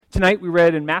Tonight we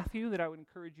read in Matthew that I would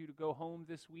encourage you to go home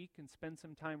this week and spend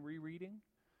some time rereading.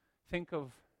 Think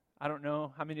of, I don't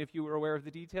know how many of you were aware of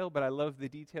the detail, but I love the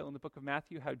detail in the book of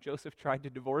Matthew, how Joseph tried to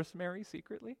divorce Mary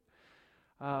secretly.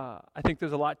 I think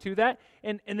there's a lot to that.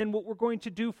 And then what we're going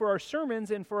to do for our sermons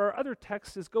and for our other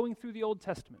texts is going through the Old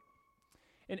Testament.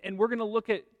 And we're going to look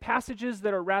at passages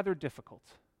that are rather difficult,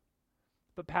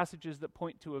 but passages that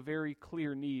point to a very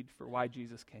clear need for why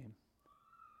Jesus came.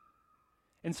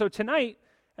 And so tonight,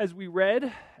 as we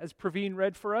read, as Praveen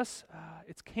read for us,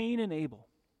 it's Cain and Abel.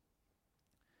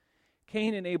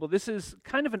 Cain and Abel. This is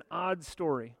kind of an odd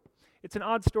story. It's an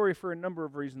odd story for a number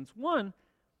of reasons. One,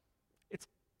 it's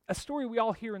a story we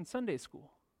all hear in Sunday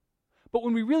school. But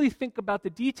when we really think about the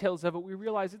details of it, we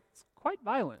realize it's quite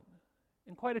violent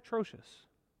and quite atrocious.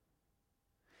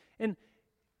 And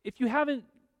if you haven't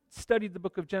studied the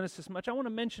book of Genesis much, I want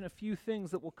to mention a few things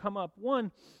that will come up.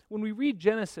 One, when we read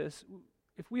Genesis,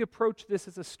 if we approach this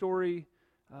as a story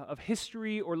of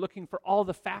history or looking for all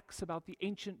the facts about the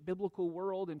ancient biblical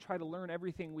world and try to learn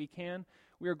everything we can,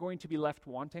 we are going to be left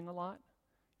wanting a lot.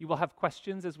 You will have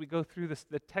questions as we go through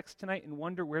the text tonight and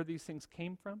wonder where these things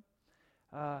came from.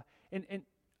 And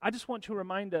I just want to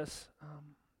remind us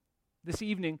this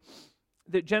evening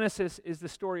that Genesis is the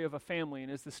story of a family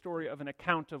and is the story of an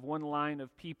account of one line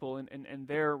of people and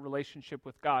their relationship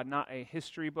with God, not a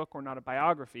history book or not a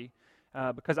biography,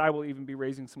 because I will even be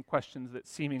raising some questions that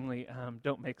seemingly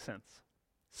don't make sense.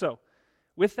 So,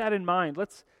 with that in mind,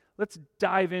 let's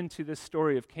dive into this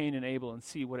story of Cain and Abel and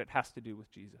see what it has to do with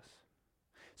Jesus.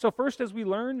 So first, as we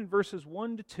learn in verses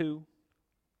 1 to 2,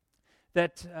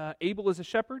 that Abel is a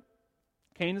shepherd,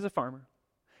 Cain is a farmer.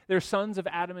 They're sons of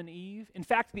Adam and Eve. In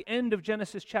fact, the end of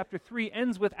Genesis chapter 3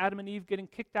 ends with Adam and Eve getting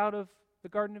kicked out of the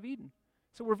Garden of Eden.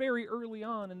 So we're very early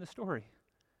on in the story.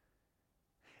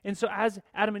 And so as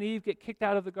Adam and Eve get kicked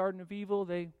out of the Garden of Evil,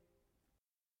 they